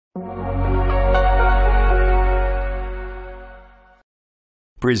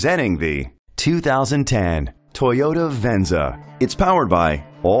Presenting the 2010 Toyota Venza. It's powered by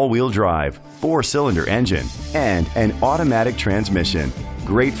all-wheel drive, 4-cylinder engine, and an automatic transmission.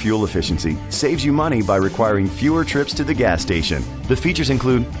 Great fuel efficiency saves you money by requiring fewer trips to the gas station. The features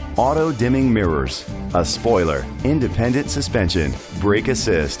include auto-dimming mirrors, a spoiler, independent suspension, brake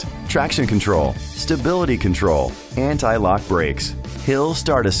assist, traction control, stability control, anti-lock brakes, hill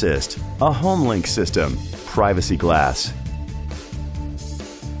start assist, a home link system, privacy glass.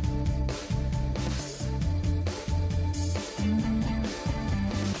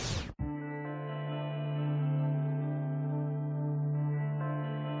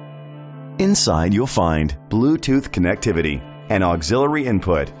 Inside you'll find Bluetooth connectivity, an auxiliary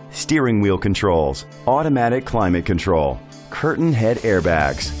input, steering wheel controls, automatic climate control, curtain head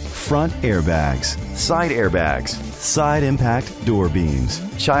airbags, front airbags, side impact door beams,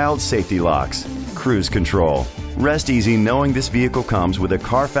 child safety locks, cruise control. Rest easy knowing this vehicle comes with a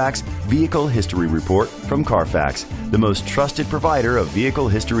Carfax Vehicle History Report from Carfax, the most trusted provider of vehicle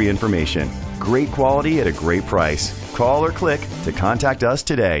history information. Great quality at a great price. Call or click to contact us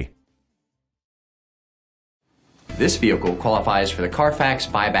today. This vehicle qualifies for the Carfax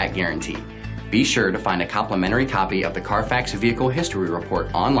Buyback Guarantee. Be sure to find a complimentary copy of the Carfax Vehicle History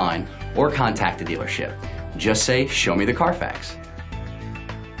Report online or contact the dealership. Just say, "Show me the Carfax."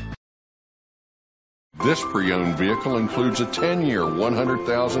 This pre-owned vehicle includes a 10-year,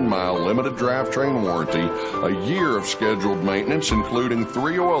 100,000-mile limited drivetrain warranty, a year of scheduled maintenance including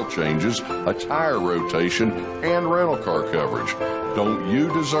 3 oil changes, a tire rotation, and rental car coverage. Don't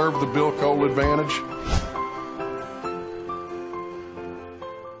you deserve the Bill Cole advantage?